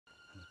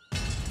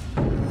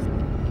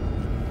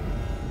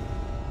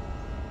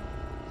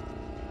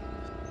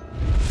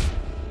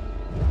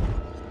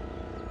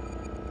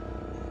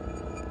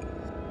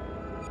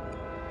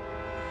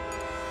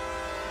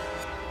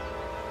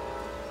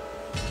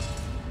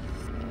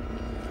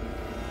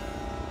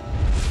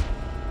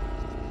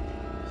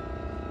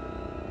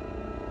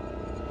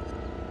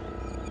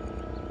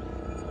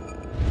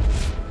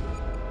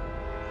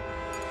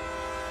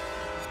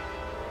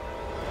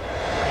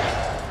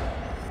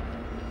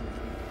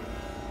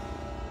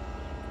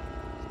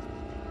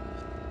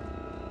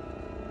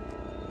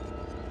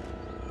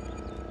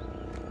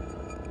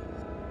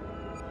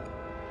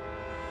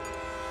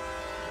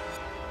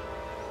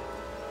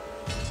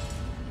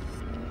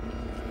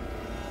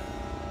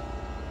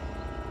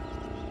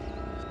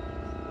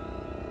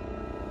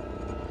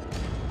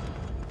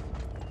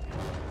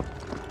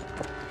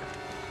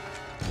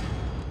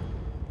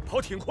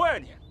跑挺快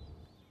你，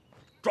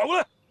转过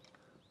来，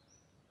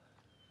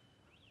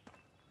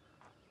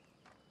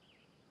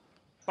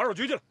把手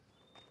举起来，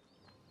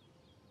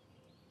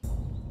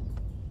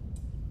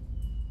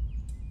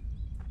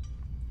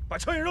把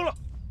枪也扔了。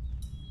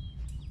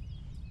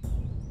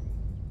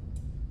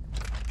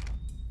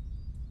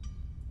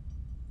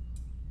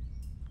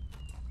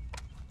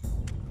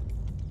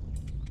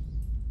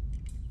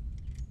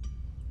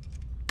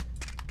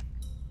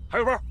 还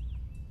有包，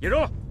也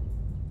扔了。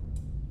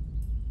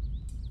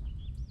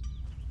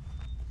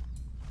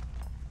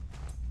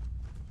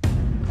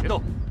别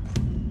动！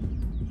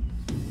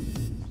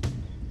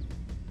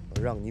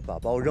我让你把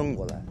包扔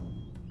过来。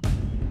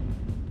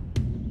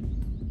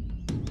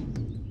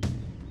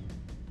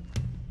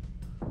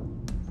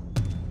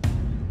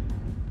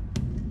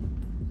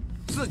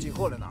自己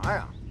过来拿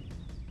呀！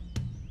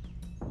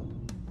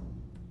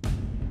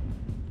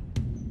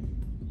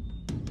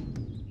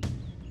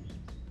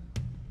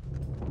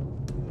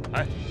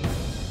 哎，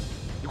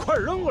你快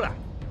点扔过来！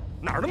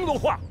哪儿那么多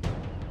话？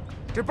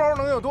这包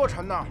能有多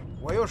沉呢？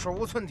我又手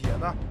无寸铁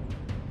的，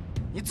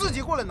你自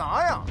己过来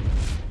拿呀！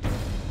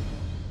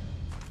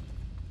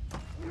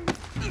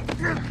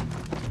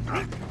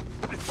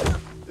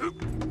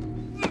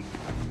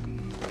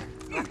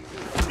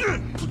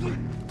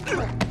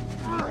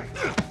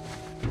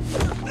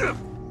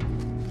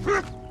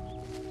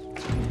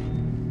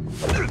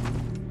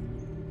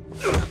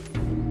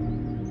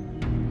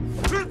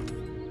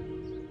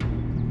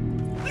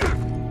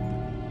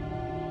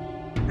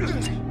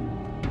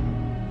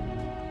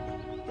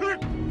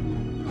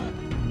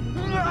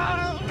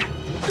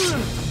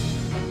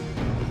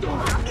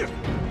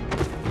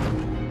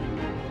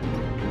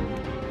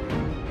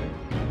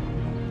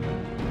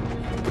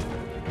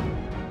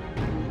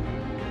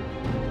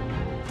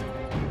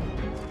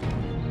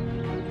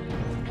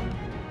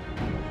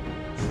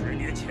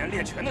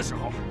练拳的时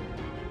候，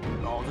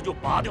老子就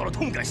拔掉了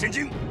痛感神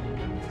经。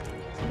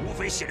除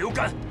非血流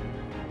干，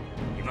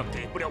你们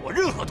给不了我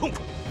任何痛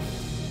苦。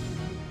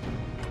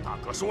大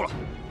哥说了，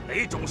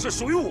雷种是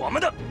属于我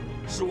们的，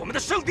是我们的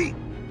圣地。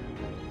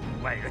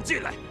外人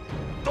进来，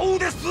都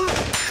得死。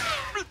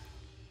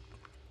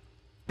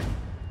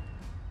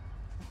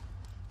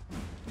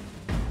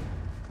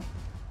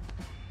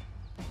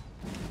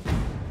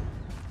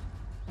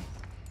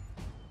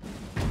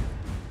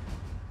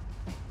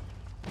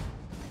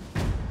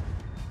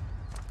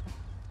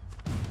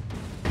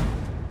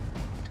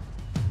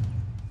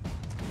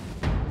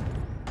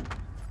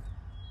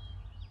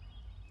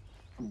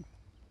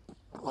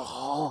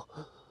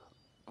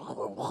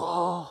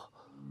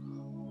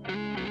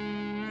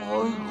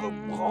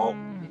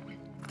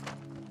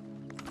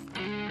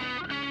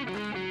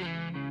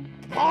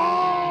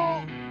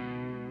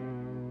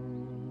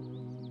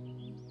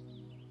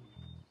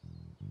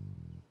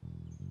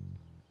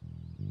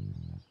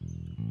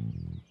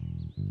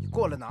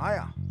过来拿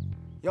呀，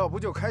要不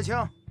就开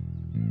枪。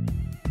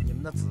你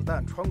们的子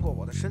弹穿过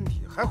我的身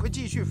体，还会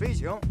继续飞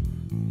行。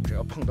只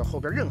要碰到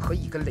后边任何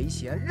一根雷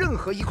弦，任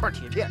何一块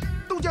铁片，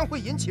都将会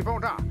引起爆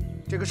炸，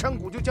这个山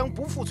谷就将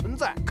不复存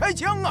在。开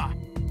枪啊！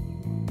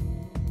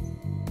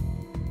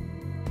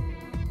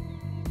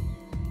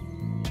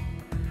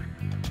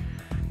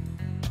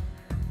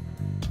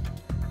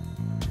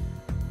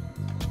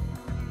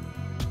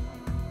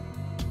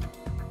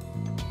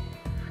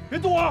别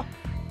动啊！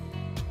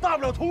大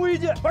不了同归于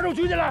尽，把手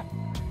举起来。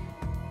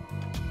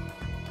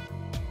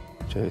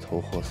这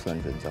头货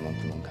算准咱们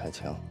不能开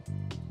枪，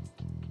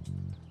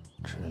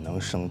只能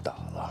生打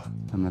了。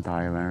他们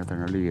大爷玩意儿在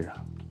那立着，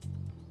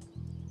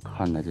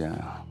看得见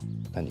啊？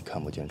但你看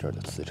不见这儿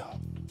的磁场。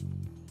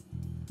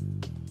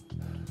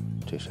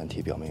这山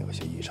体表面有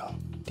些异常，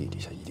地底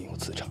下一定有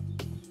磁场。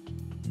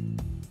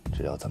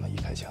只要咱们一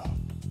开枪，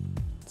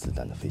子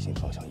弹的飞行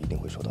方向一定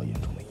会受到严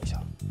重的影响。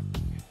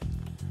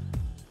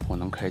不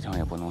能开枪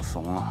也不能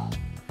怂啊！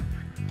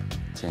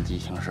见机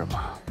行事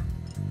吧。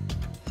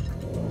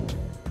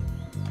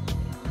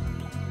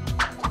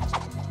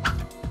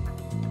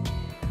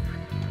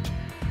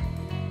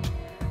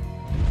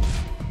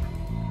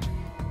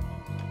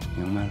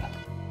明白了，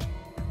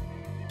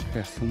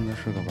这孙子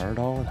是个玩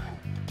刀的。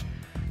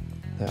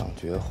两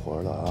绝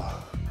活了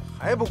啊！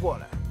还不过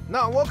来？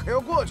那我可要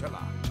过去了。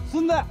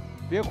孙子，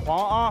别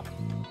狂啊！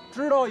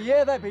知道爷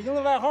爷在北京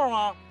的外号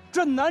吗？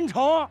镇南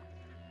城。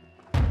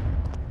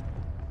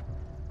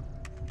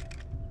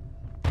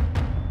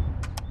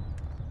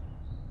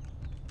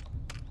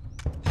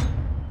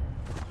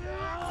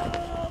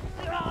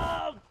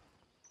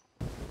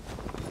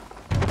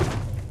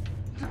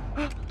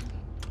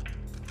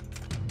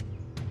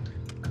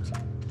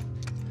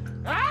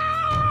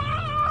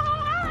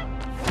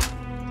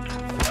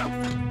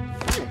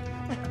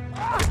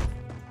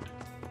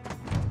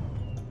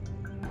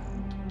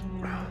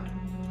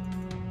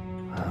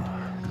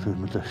咱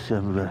们的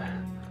先辈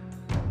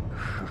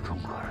是中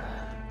国人，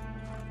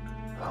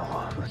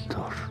我们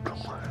都是中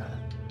国人。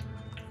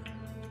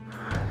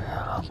夜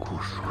郎姑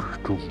属于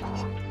中国，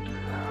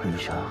李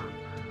想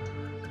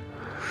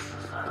是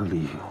在利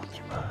用你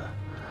们。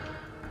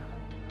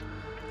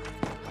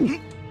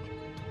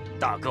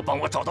大哥帮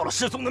我找到了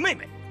失踪的妹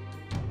妹，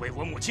为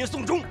我母亲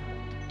送终。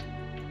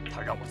他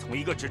让我从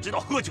一个只知道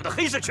喝酒的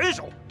黑市拳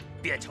手，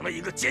变成了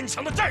一个坚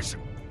强的战士。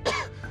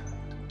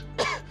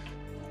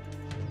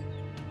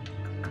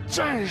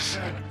战士，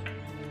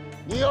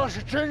你要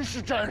是真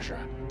是战士，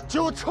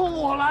就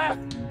冲我来！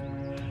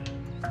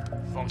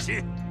放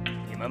心，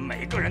你们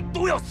每个人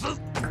都要死。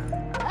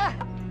哎，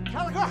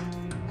小大哥，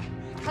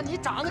看你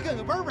长得跟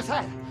个本本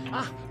菜的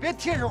啊，别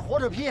贴身火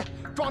车皮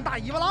装大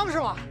尾巴狼是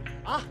吧？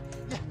啊，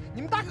你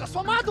们大哥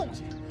算嘛东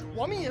西？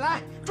我们一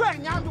来拽个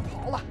娘们就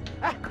跑了。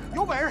哎，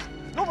有本事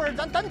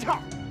咱单挑！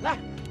来，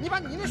你把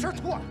你那身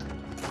脱了，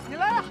你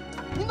来呀！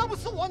你弄不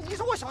死我，你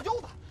是我小舅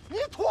子，你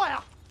脱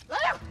呀！来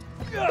呀！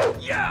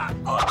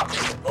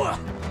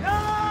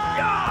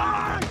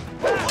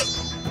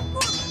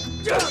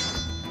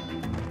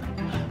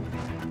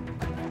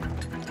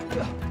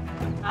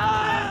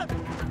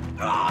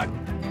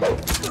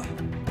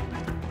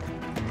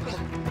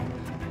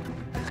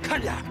看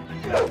着点！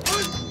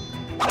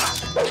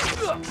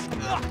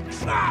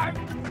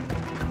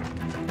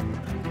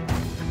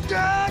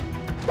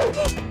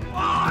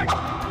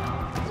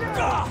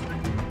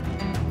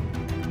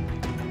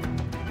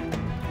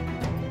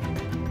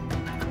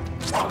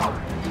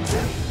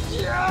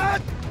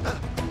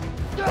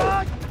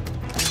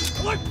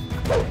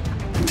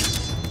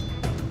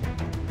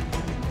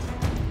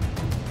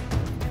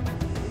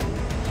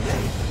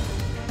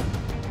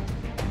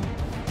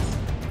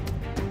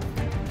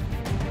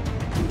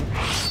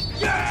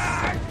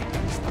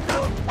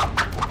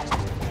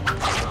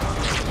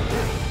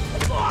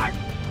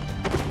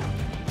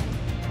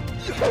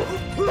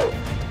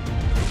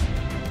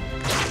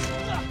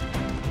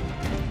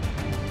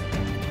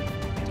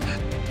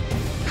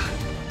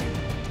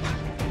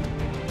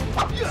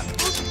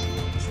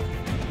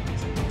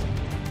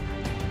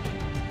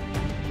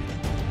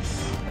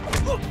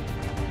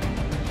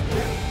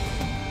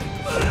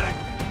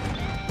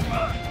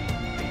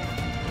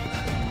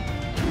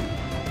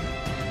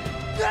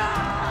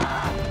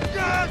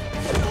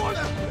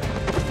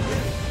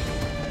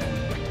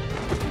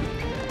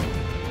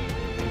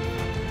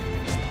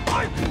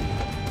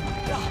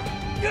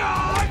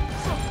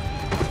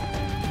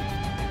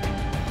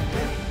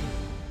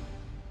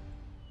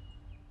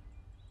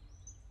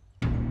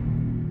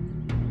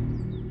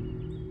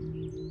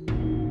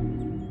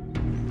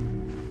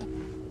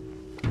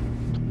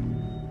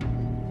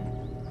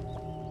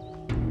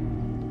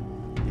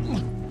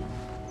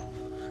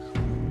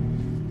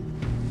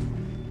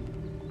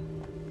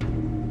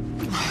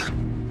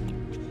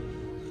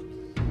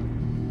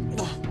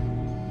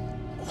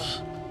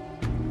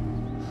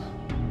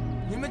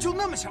就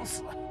那么想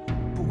死？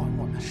不管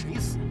我们谁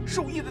死，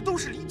受益的都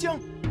是黎江，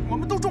我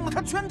们都中了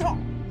他圈套。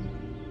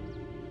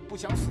不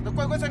想死的，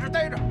乖乖在这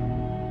待着，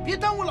别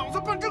耽误老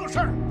子办正事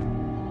儿。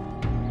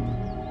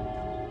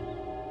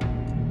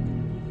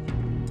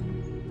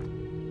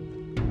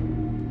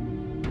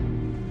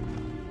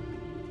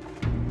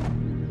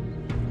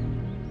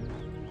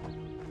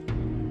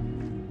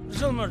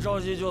这么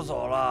着急就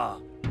走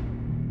了？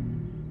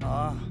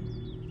啊？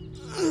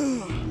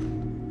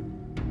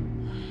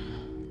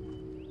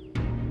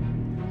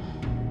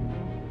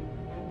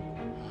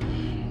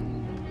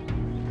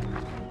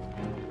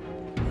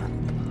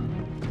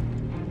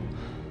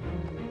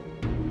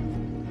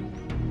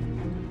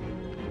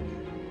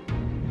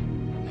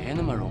没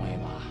那么容易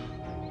吧？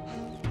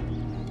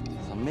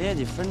怎么也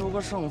得分出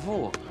个胜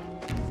负。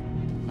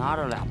拿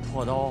着俩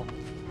破刀，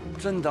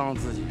真当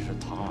自己是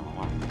螳螂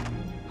了？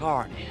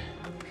告诉你，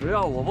只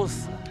要我不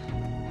死，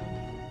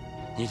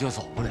你就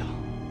走不了。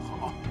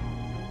好，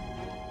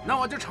那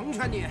我就成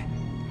全你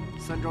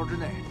，3招之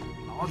内，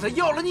老子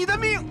要了你的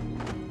命。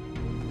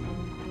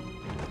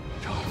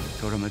成，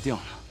就这么定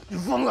了。你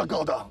疯了，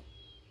高等！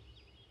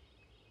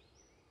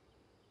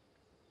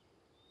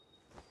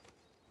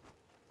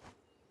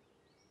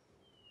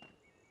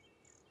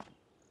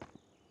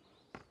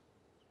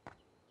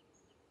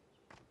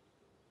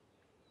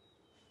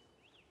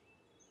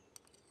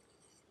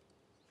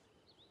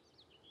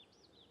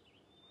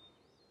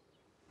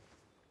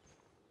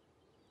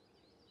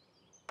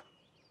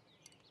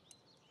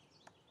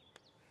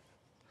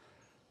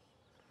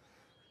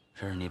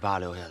这是你爸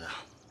留下的，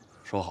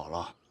收好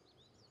了。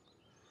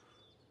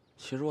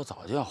其实我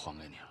早就要还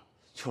给你了，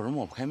就是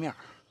抹不开面儿。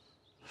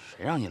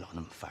谁让你老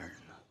那么烦人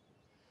呢？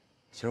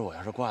其实我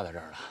要是挂在这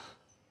儿了，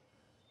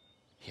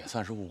也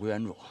算是物归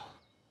原主。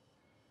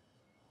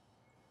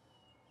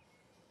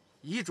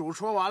遗嘱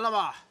说完了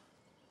吧？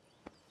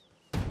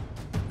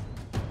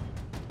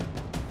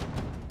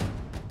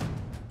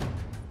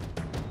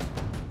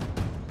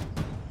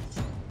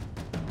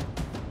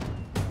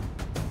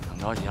等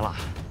着急了。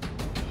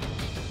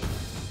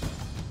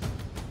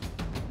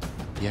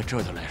别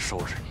这就来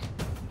收拾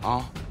你，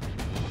啊！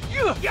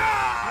来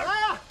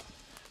呀，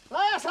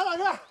来呀，傻大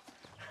个！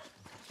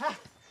哎，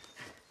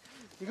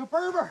你个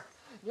笨笨，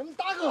你们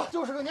大哥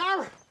就是个娘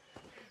们儿，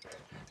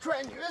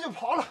拽女的就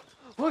跑了，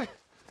我就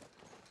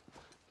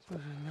是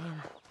娘们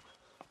儿。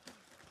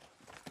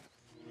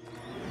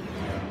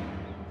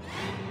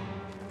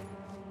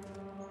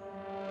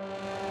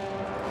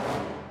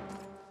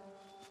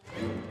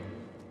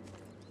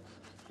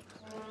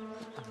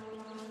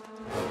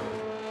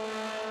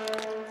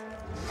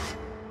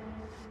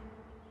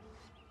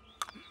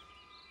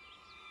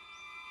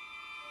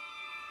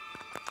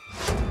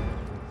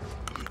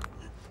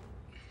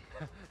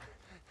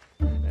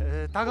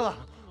大哥，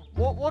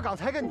我刚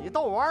才跟你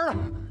逗玩呢，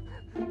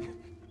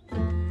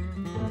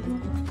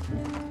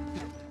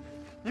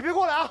你别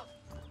过来啊！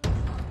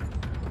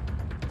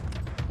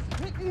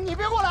你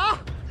别过来啊！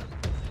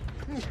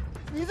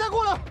你再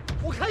过来，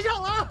我开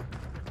枪了啊！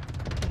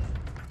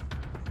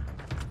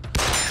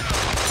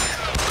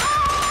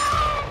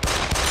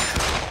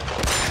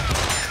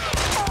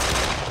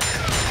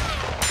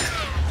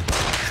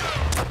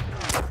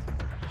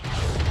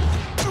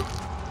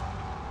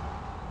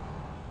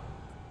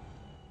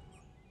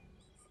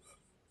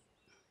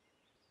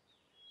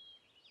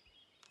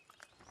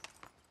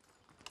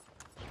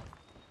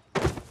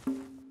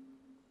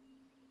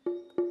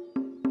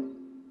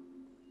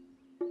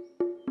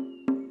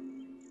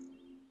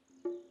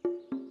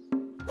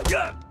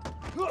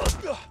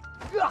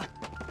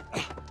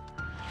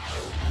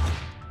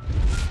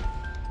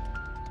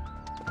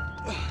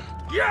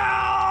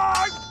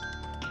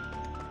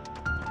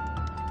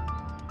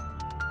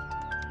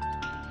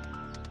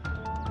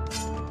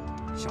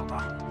小子，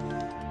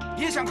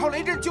别想靠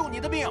雷震救你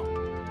的命！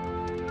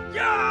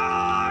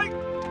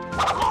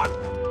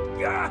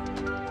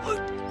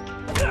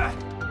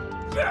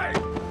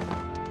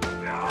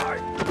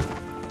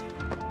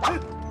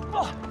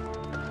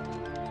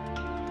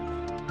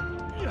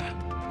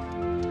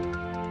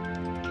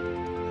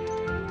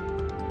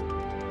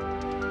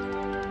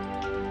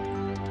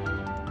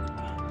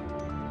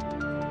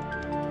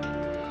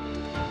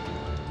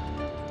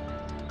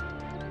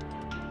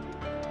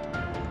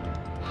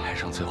还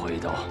剩最后一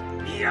刀。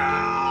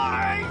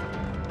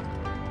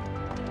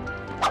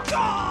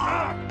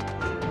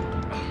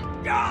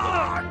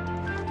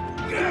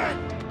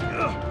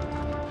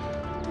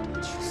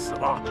去死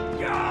吧！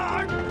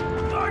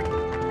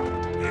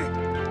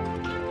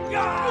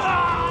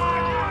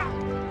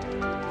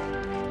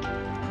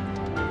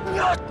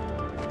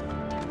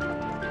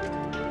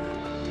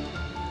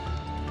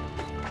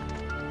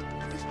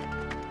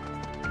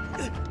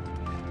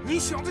你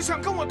小子想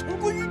跟我同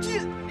归于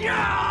尽！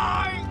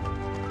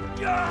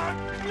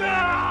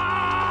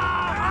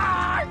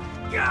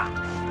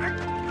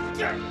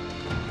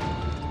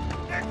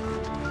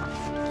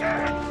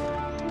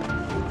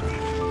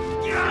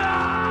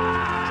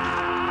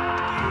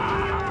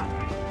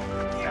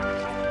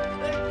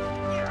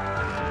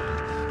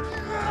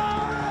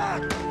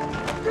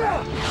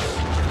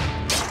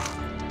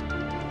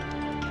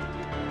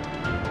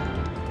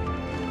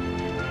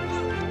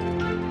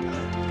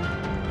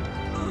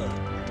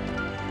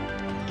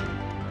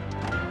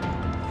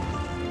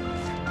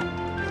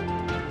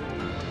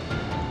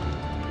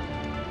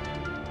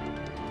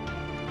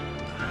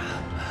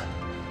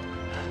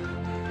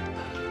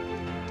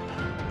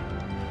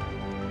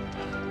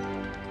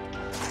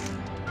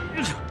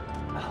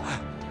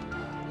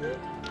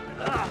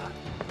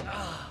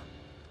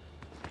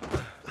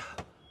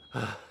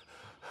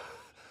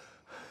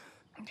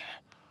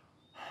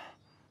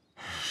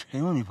谁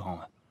用你帮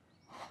我？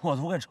我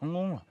都快成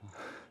功了。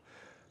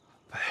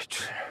白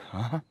痴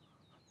啊！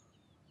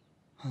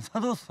他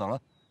都死了，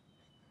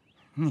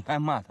你还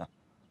骂他？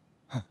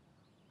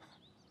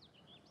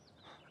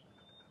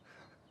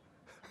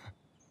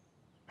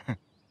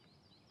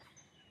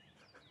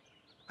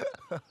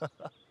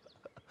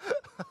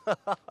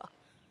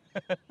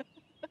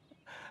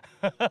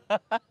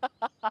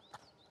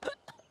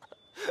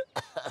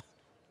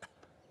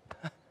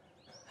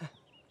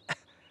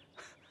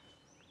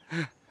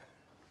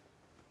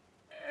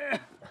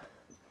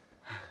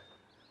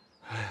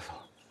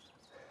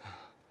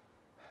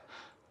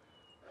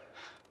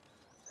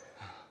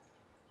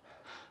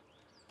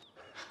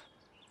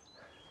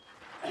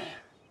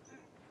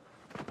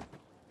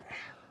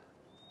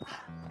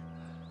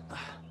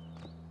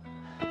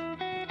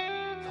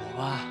走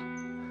吧，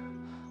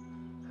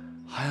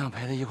还想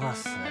陪他一块儿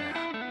死呀？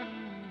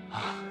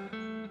啊！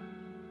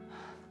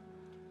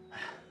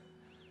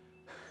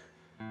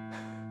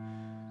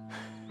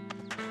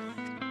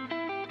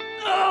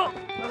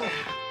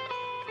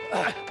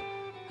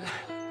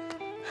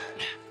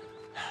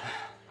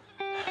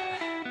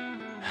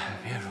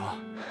别说，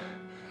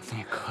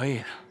你可以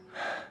的，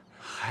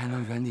还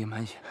能原地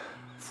满血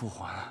复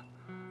活呢。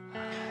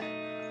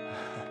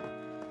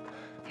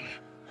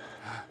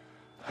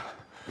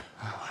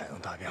还能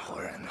大变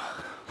活人呢。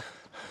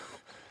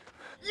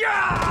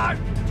呀！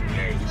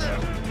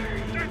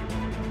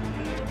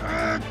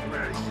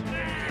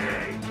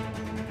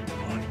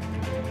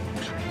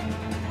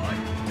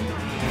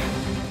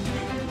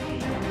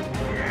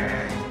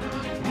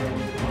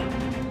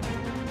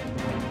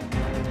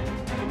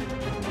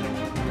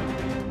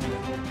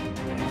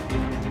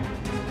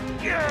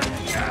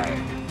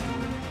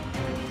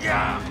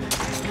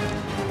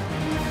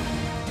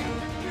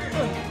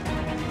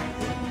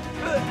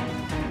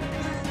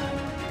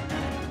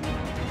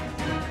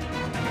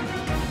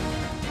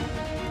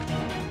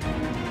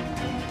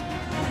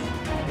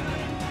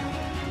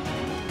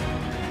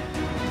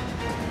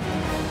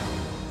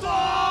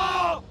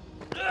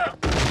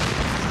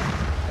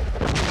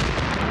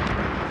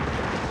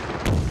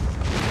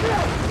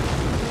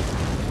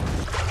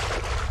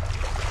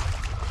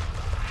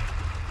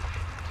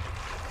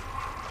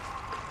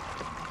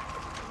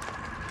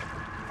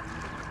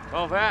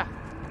王飞，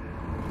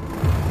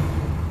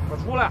快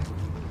出来！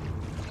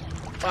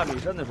半米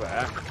深的水，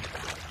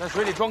在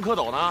水里装蝌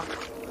蚪呢。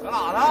搁哪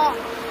呢？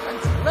赶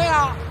紧出来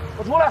呀！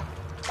快出来！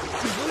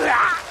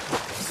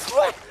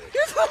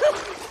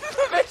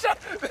没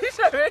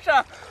事。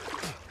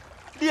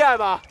厉害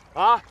吧？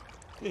啊？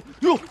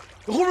哟，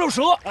你后面有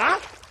蛇啊？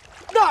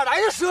哪来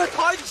的蛇？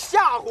讨厌你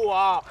吓唬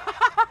我！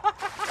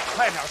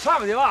快点上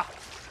去吧！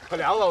可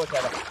凉了，我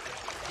天哪！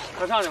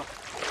快上去吧！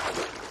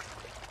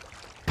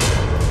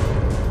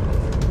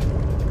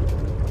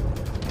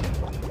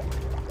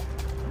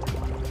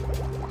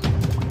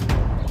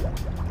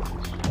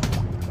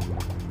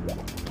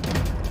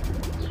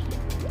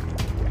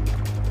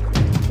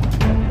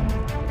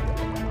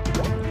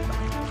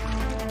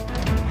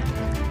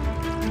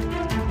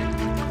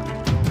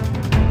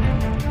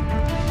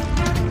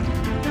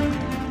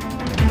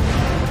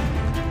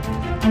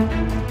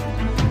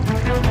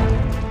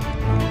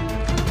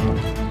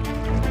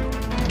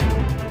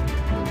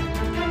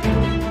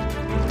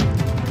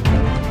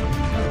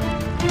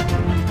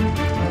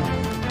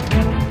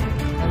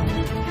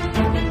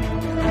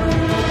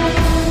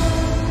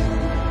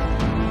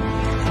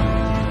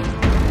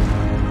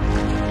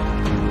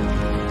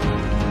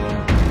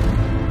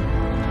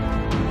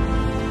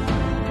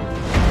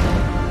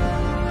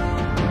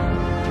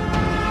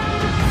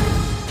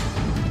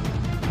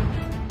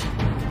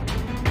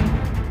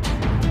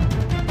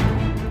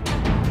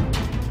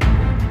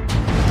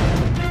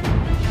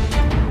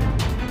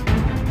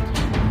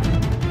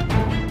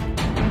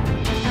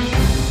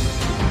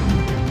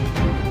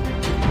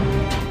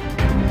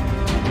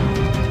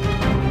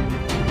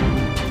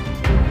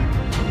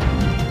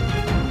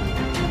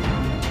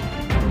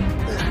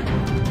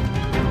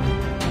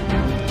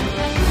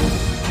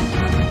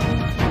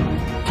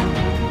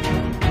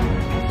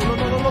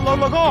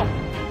老高，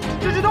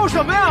这都是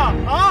什么呀？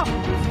啊，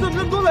怎么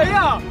那么多雷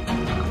呀？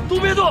都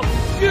别动，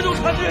越动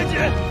缠得越紧。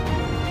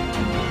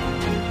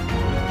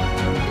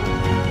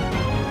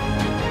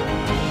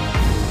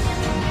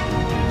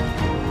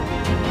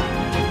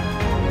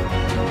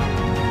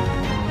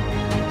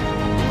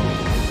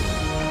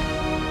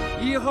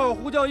1号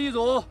呼叫一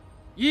组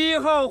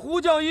，1号呼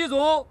叫一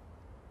组。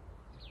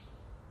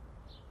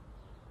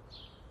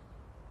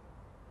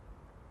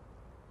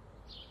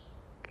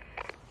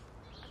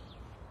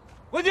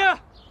文杰，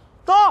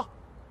到。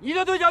你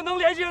的队长能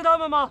联系上他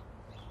们吗？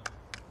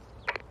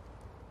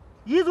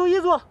一组，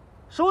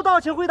收到，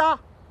请回答。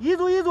一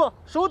组，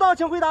收到，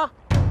请回答。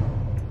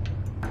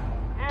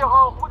1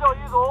号呼叫一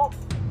组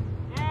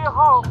，1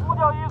号呼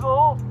叫一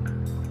组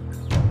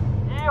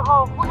，1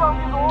号呼叫一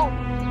组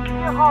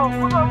，1号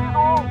呼叫一组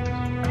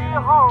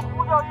，1号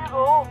呼叫一组。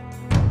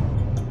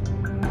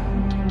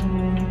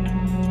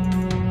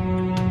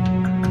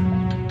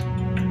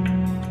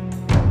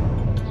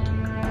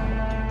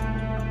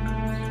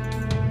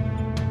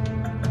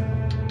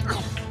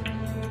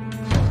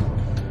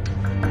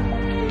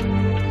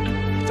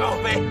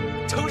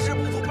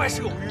万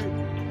事有余，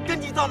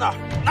跟你到哪儿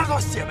拿到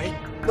血没？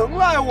能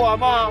赖我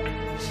吗？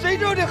谁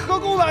知道这河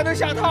沟哪能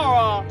下套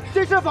啊？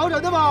这是防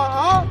人的吗？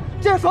啊，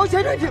这是防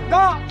潜水艇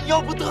的。要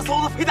不得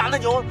嗖子非打那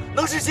牛，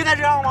能是现在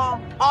这样吗？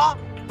啊，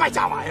败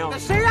家玩意儿！那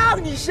谁让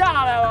你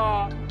下来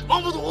了？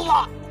王八犊子，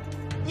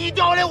你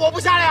掉下来我不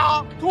下来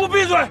啊！给我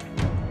闭嘴！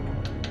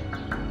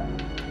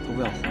都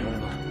不想回来了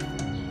吗？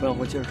不想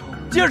回，接着抄，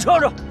接着抄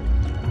着。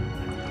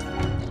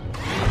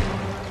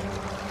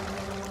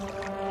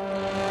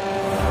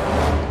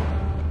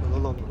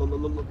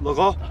老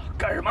高，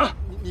干什么？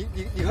你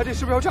看这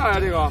是不是要炸呀？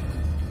这个。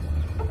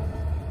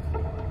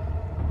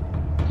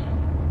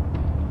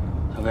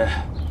大飞，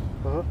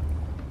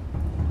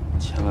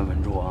千万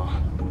稳住啊！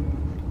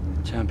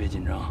千万别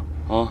紧张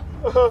啊！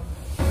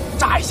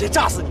炸一些，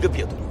炸死你个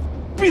瘪犊子！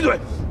闭嘴！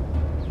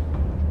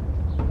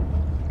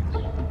大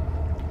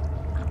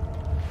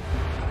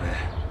飞，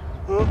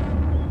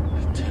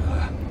这个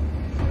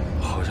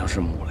好像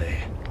是母雷，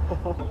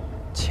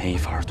牵一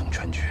发而动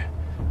全局，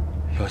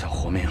要想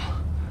活命。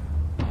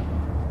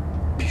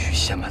必须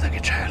先把它给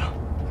拆了。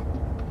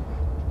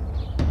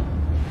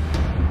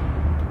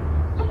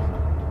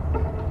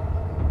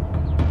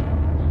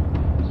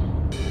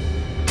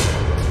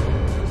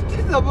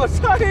这怎么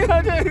拆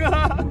呀？这个。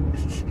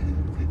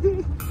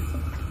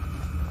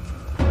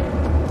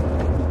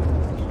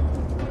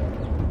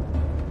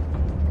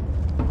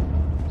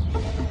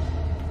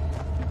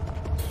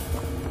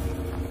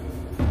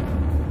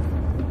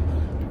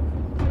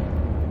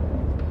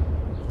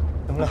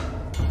怎么了？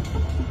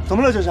怎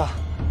么了？这是？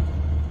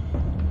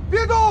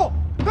别动！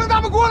等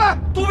他们过来！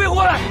都别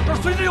过来，这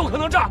随时有可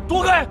能炸，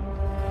躲开！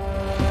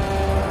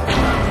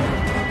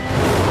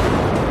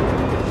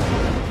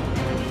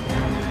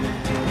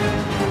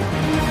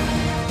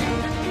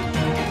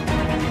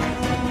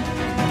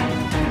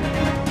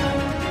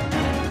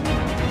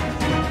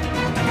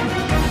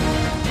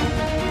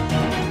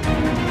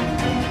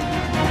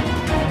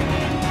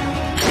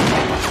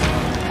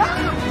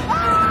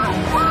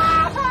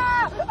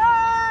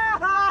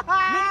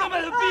能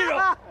把他逼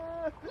上！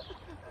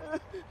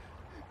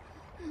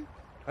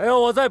还要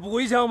我再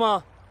补一枪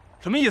吗？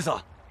什么意思啊？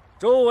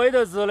周围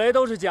的子雷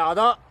都是假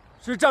的，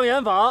是障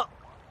眼法。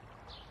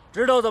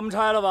知道怎么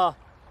拆了吧？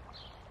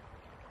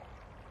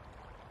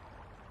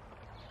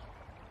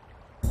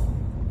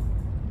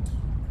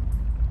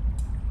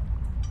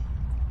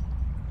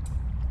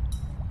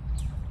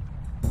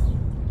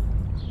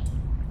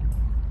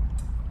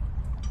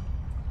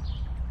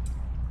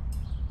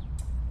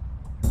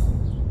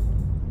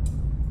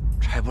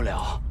拆不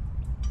了，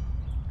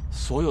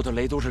所有的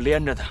雷都是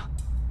连着的，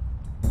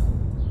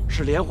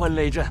是连环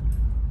雷阵，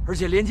而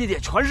且连接点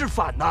全是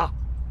反的。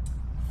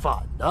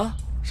反的？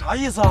啥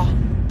意思啊？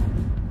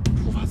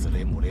触发子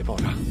雷，母雷爆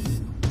炸；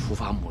触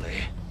发母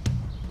雷，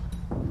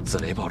子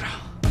雷爆炸。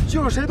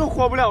就是谁都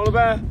活不了了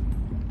呗。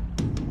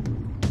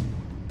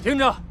听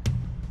着，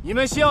你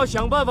们先要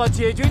想办法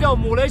解决掉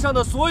母雷上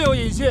的所有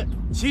引信，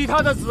其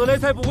他的子雷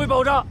才不会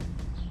爆炸。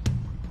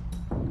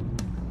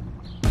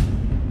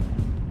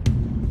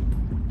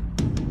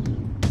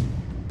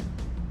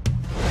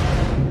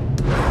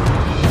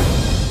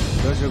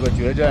这是个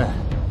绝阵，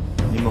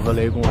你们和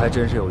雷公还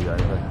真是有缘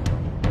分。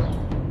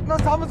那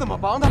咱们怎么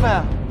帮他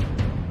们？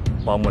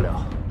帮不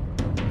了。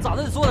咋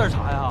的？得做点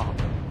啥呀？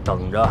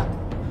等着。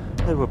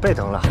那不是白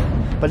等了，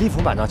把李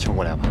副班长请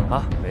过来吧。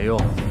啊，没用。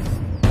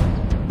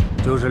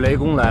就是雷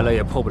公来了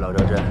也破不了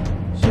这阵。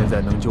现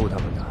在能救他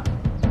们的，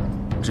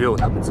只有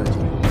他们自己。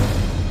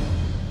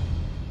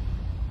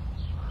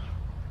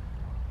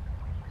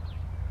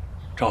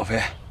赵飞，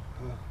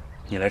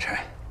你来拆。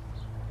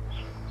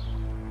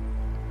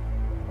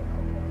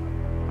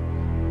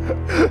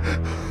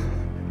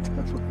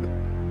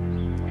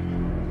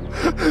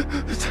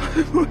拆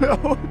不了，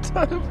我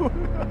拆不了。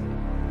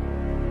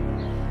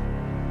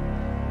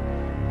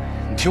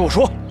你听我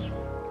说，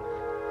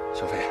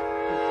小飞，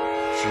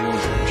只有你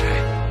能拆。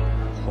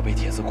我被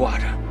铁丝挂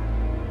着，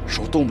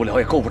手动不了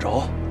也够不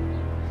着。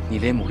你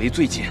离母雷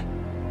最近，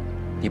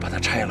你把它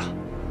拆了，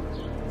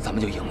咱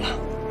们就赢了。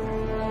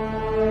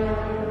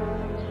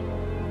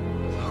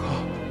大哥，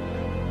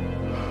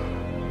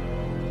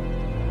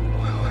我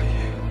要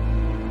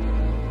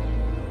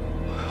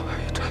万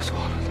一拆错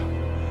了呢？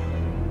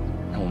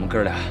那我们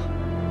哥俩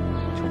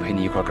就陪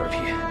你一块嗝屁，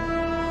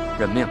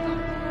认命吧。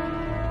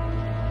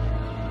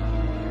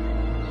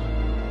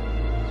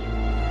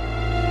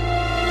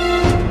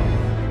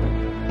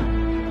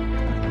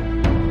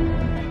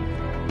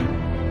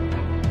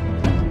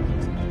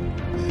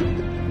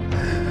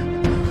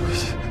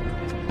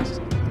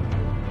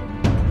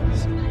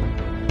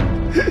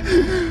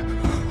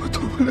我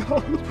动不了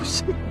了，不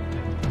行！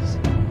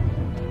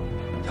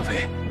小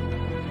飞，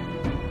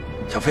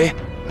小飞，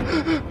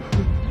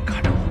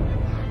看着我，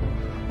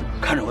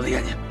看着我的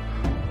眼睛。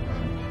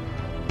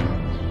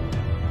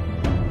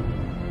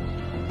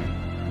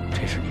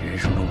这是你人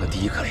生中的第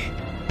一颗雷，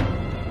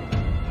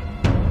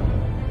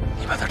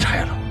你把它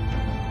拆了，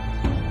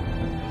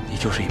你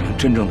就是一名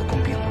真正的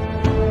工兵了。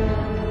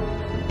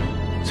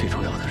最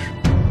重要的是，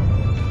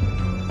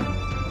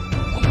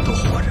我们都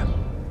活着。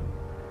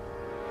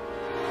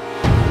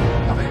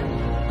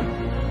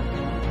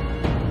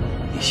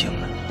行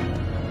了，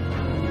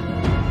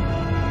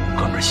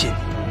哥们儿信你。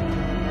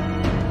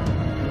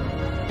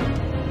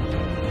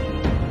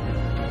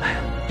来呀，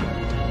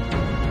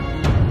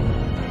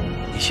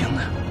你行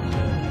的。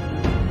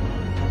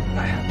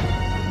来呀，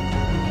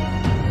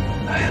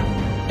来呀，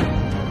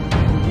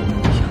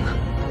行的。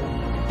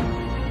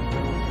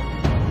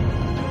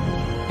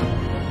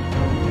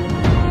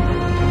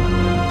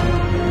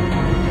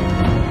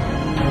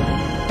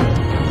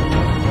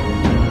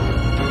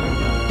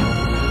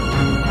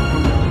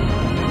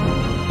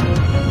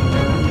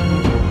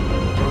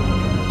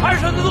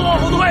身子都往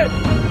后退。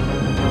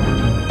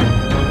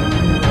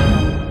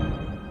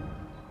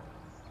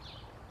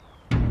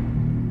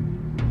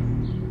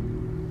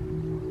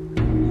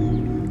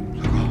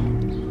大哥，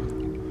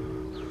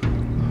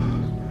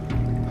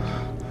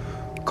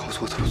告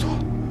诉我怎么做。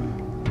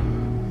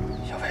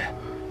小飞，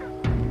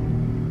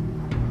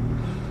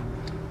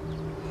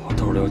我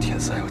兜里有铁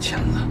丝，还有钳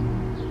子，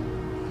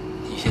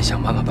你先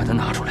想办法把它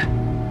拿出来。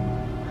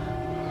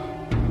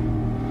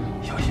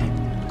小心。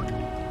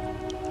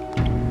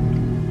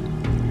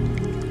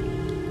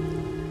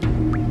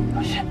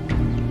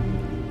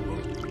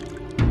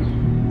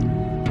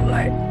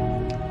来，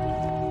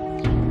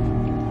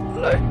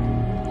来，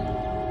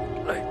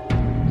来，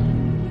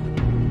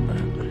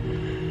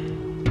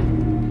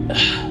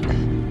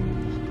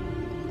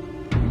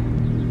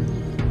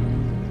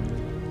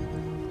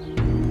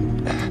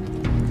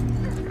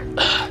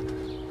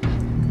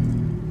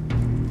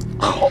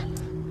好。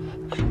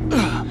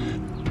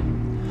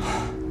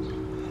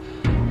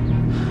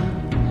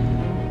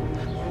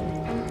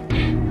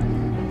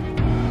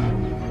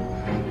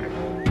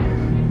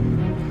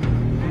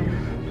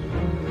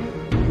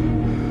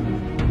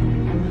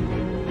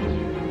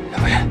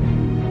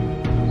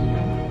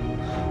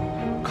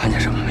看见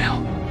什么没有？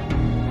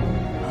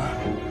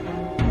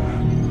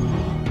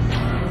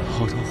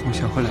好多红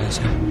线和蓝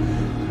线。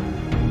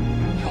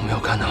有没有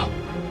看到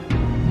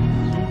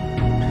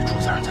这柱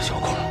子上的小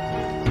孔？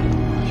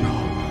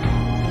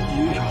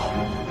有。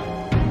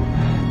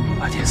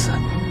把铁丝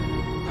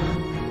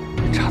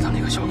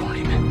小孔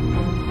里面。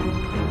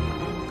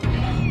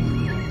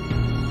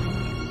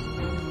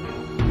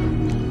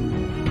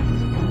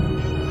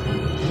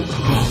老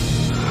高，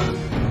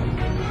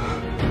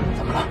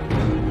怎么了？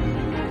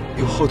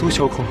有好多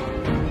小孔，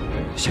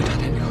先打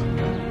点那个。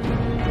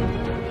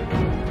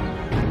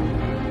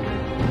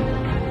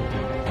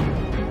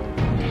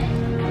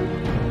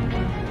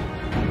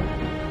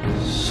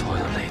所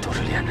有的雷都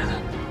是连着的，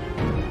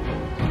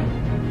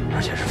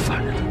而且是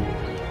反着的。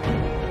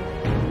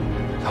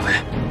小飞，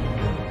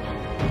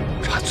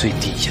插最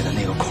底下的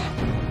那个孔，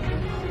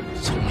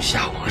从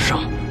下往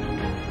上，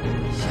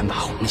先把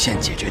红线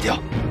解决掉。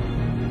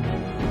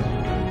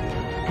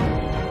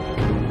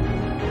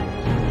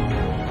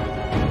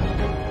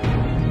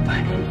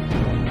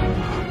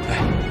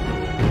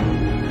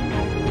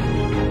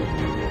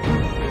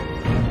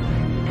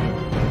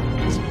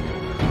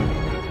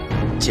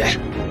剪，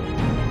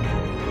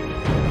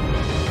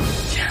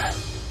剪，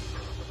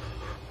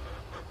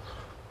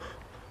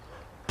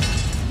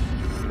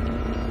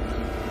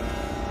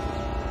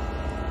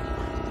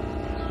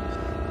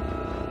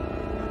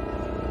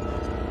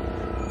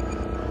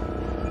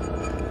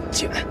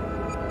剪。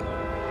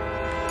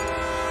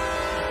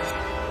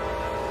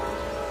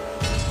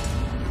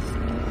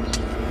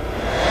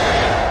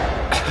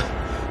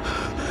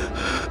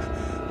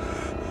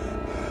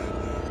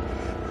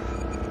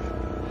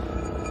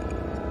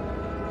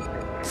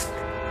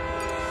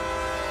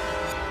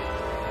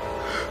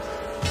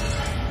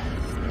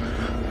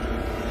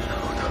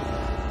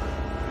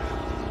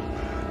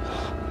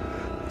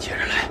接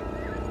着来，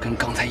跟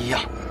刚才一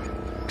样，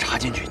插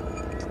进去，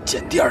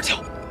剪第二条。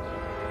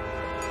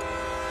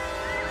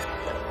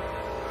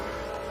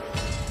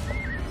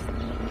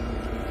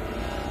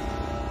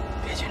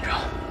别紧张，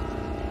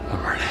慢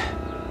慢来，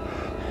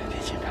别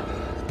紧张。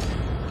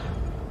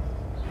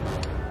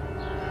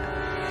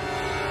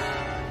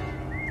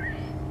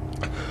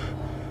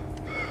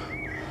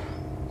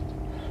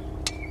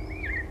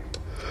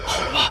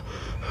好了吧？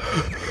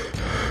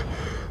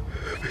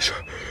没事，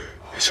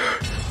没事。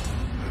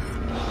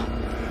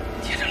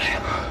接着来，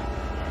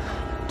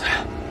对，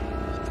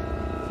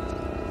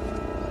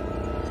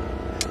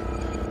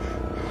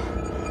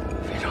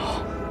非常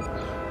好。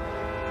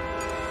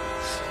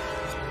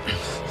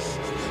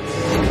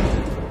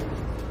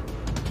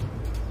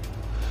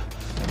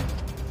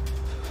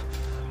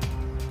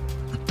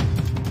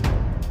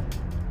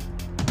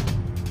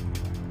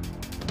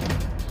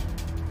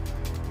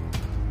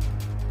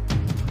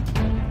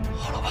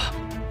好了吧？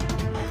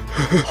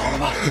好了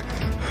吧？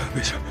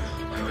没事，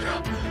还有点，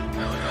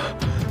还有点。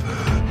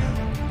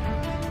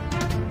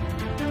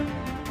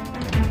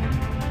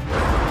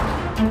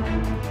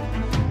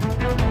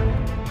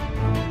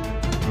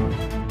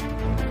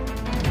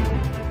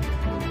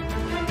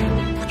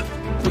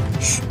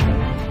嘘，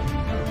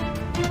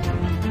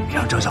别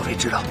让张小飞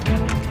知道。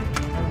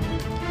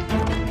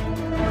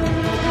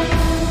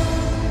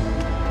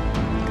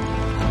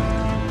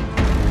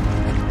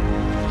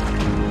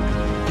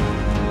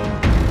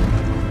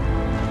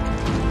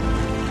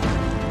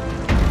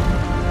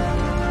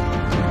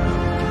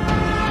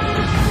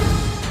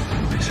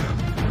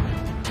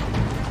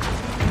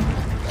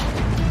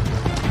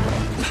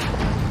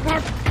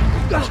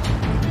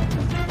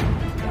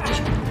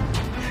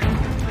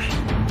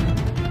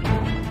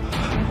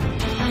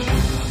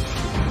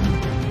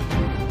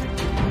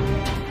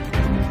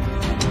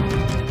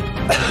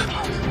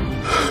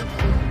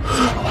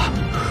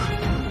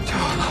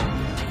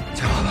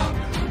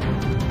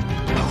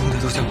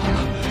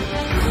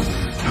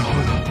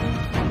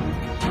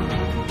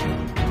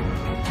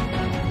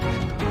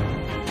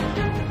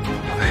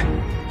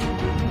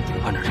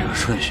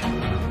顺序，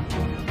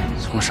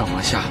从上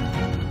往下，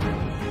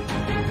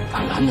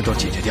把蓝的都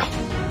解决掉。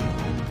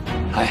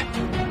来，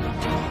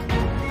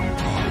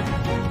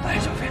来，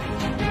小飞。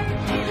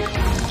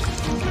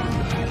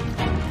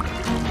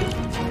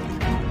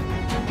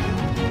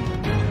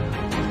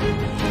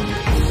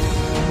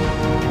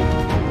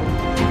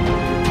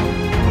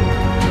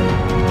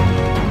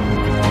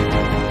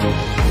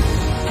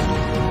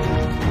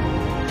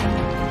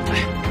来，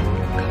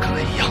跟刚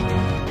才一样，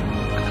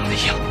跟刚才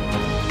一样。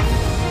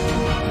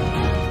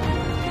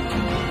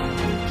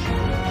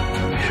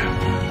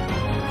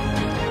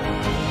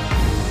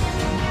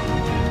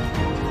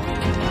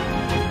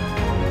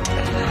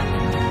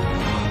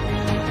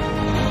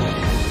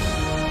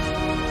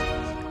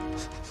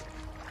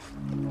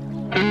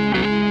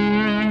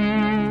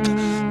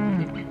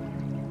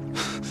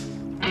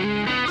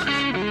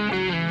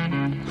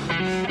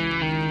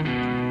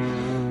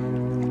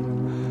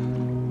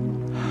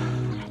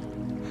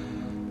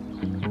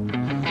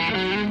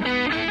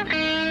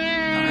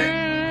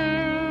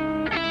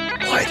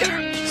快点！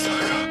第三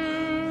个，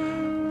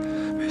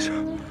没事。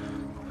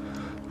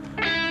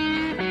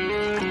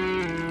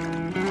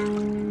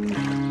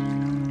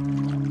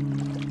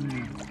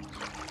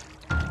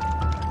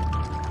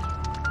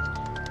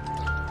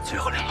最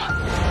后两个，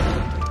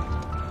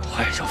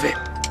快，小飞！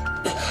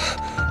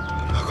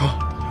老高，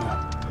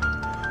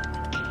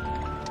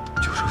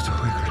就剩最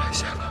后一根来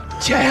线了。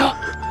剪呀！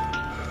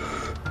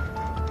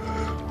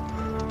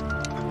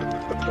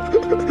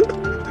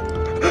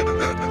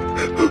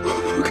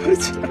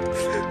钱，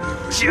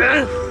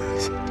钱！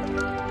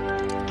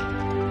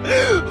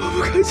我不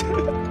开钱，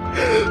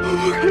我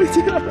不开钱！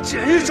减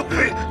手费！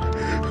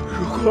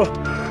如果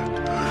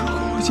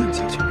我减下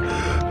去，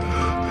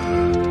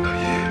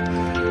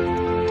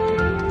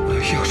万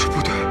一要是不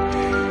对，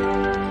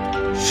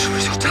是不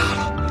是就炸了？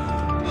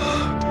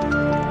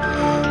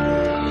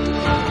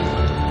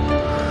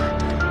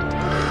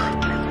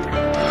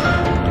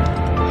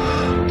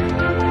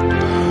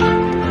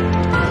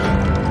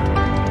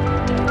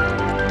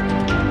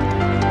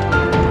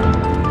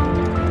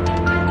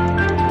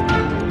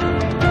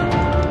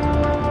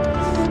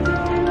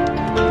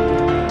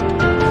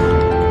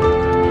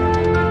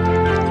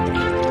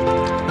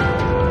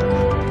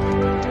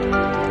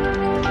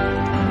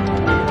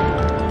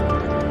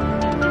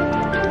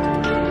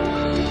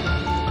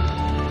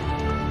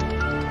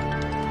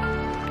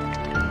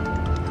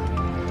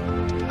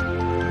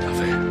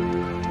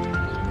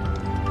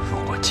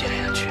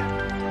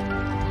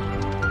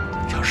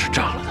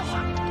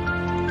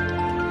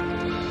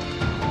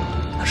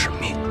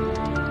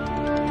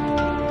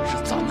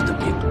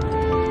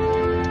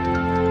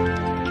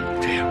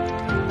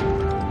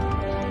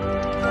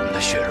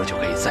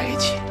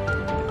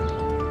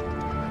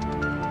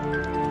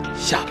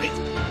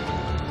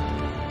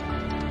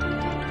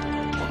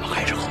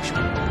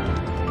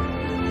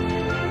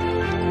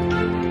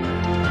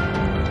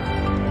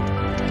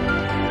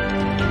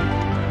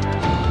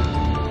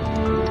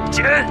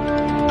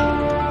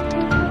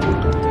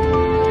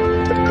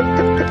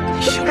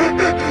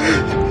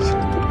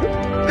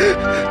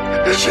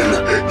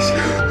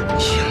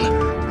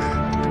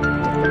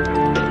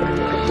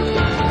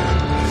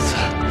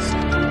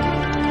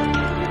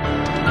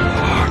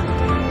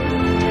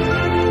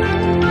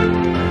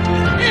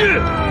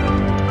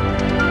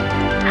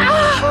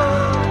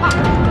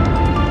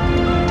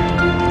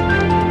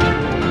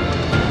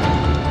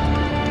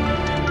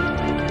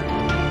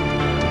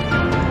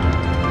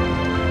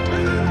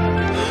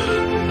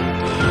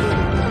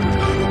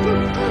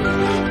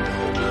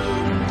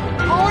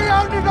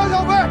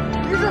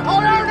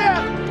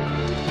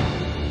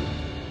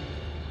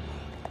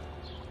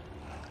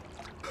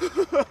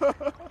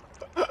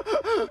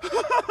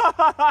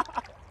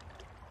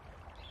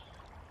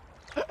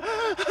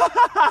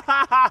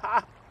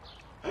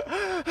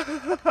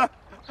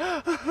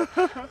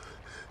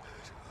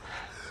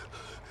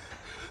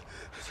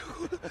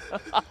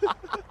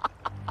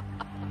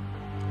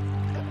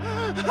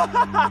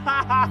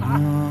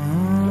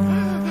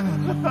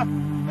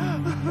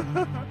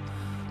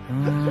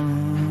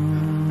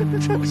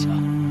 这不行！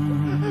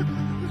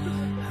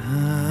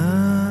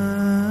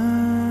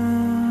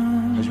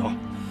大兄，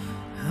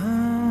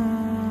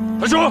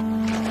大兄，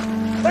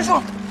大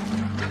兄，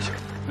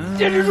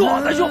坚持住啊，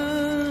大兄！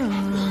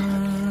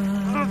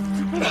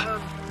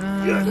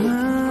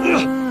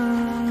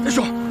大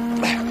兄，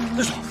大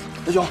兄，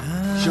大兄，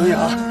醒醒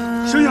啊，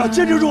醒醒，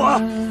坚持住啊！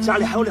家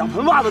里还有2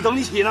盆袜子等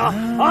你洗呢，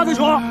啊，大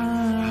兄！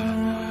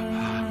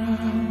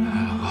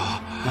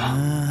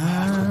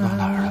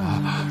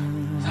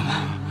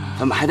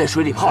 咱们还在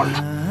水里泡着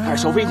呢，但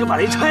是小飞已经把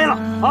雷拆了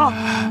啊！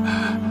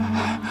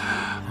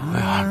我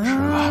想吃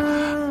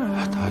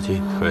大鸡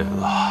腿子，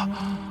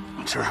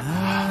吃，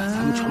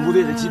咱们全部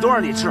队的鸡都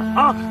让你吃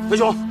啊！大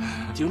兄，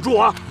顶住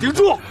啊，顶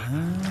住！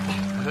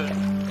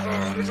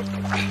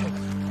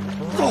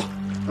走，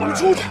我们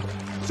出去。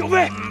小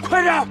飞，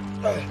快点！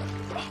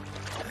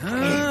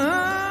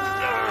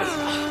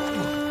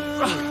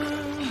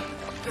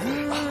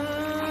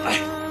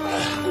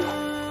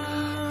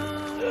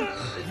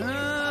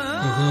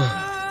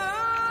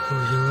不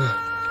行了，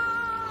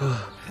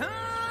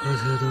我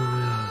才都不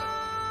要了。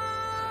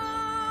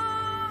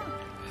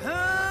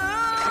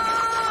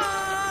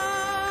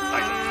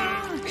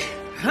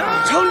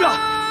撑着，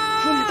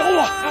兄弟等我。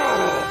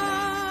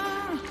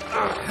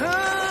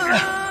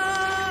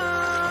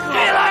你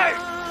来，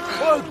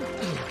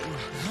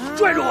拽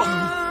住我。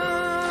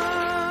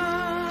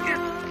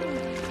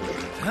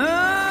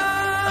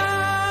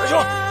大兄，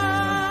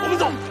我们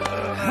走。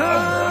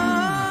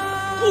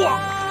不。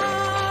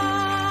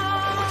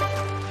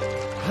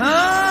 7、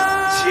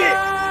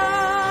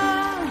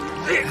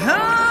6、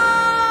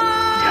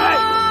5、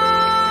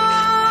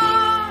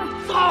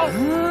走！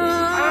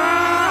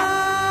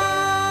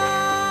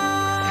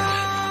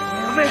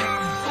小飞，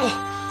走！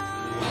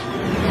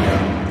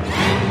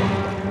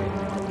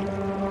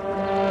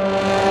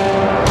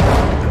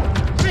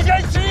之前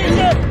11级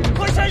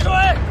会潜水，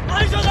安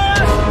全的人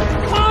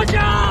趴下！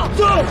走！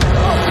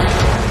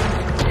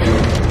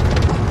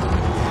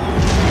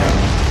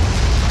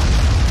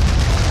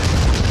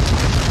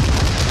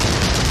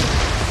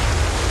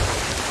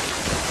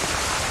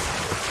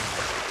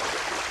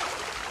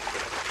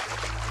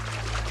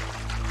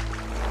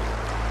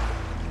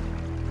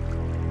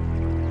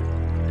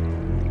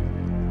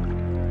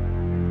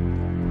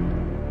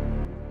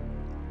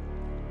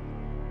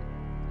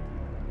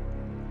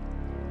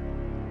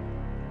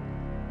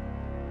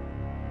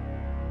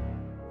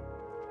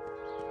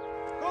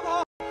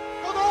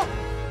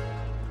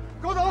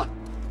 高总，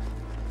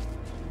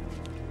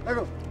来个。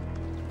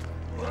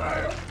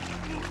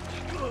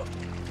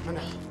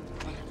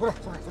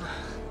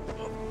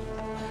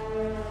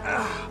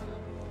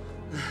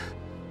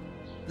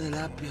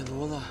瘪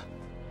犊子，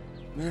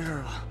没事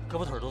吧？胳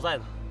膊腿都在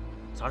呢，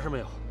啥事没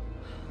有。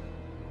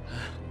哎，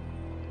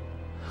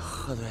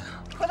贺队呢？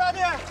何大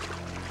队，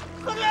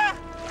何队，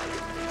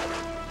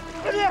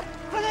何队，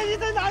何队，你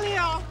在哪里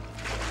呀？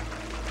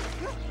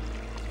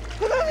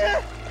何大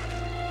队，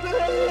何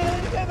大队，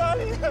你在哪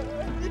里？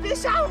你别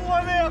吓唬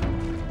我们呀！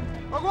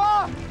法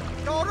官，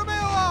找着没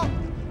有啊？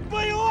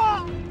没有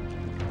啊。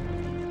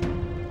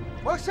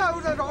我下午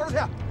再找着去。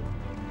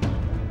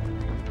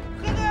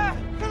何队，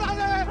何大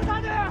队，何大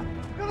队，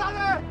何大队，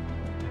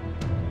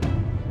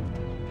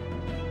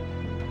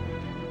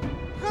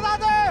何大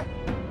队，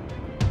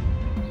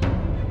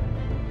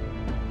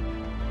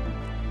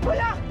回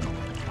家！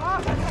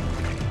啊，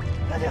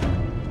大姐，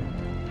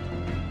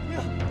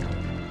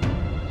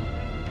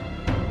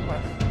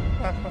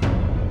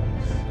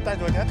带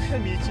多点太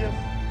密集了。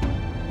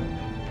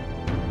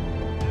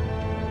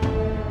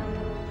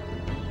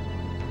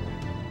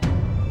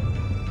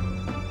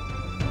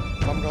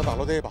咱们找打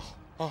捞队吧，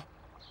啊！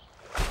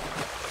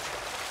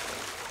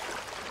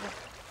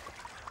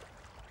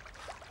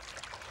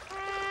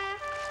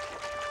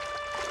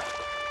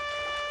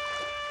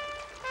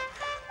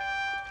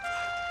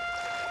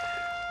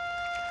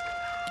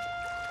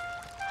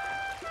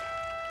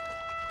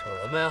找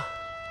什么呀？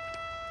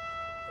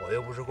我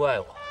又不是怪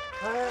物。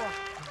哎呀，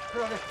何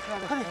大队，何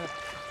大队，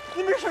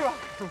你没事吧？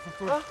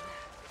啊，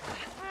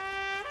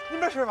你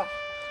没事吧？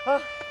啊，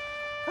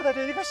何大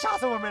队，你可吓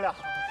死我们了！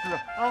是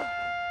啊，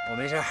我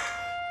没事。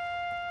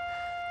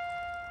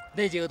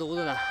那几个犊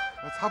子呢？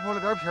擦破了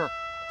点皮儿，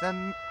在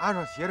岸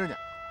上歇着呢。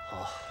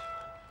好，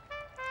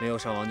没有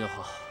伤亡就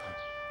好。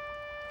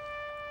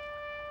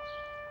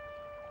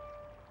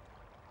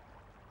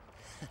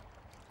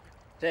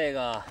这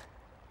个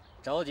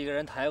找几个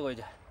人抬回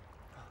去，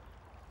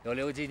有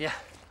留个纪念。